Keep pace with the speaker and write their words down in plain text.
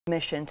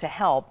mission to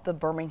help the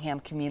Birmingham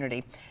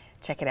community.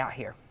 Check it out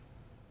here.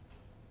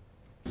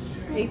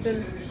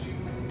 Ethan,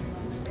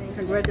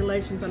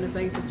 congratulations on the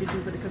things that you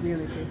do for the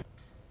community.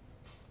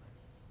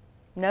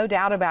 No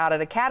doubt about it.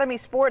 Academy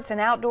Sports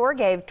and Outdoor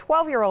gave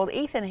 12-year-old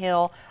Ethan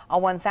Hill a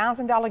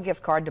 $1,000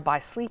 gift card to buy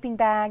sleeping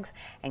bags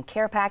and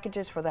care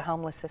packages for the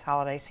homeless this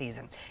holiday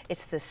season.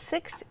 It's the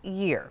 6th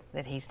year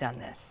that he's done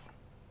this.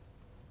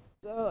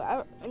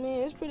 So, I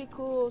mean, it's pretty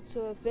cool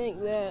to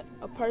think that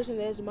a person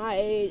that's my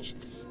age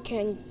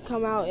can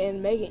come out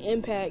and make an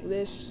impact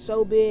that's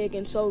so big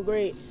and so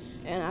great.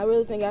 And I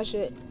really think I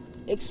should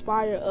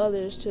inspire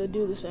others to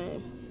do the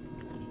same.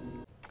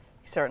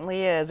 He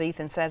certainly is.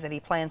 Ethan says that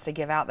he plans to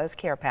give out those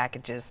care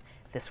packages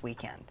this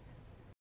weekend.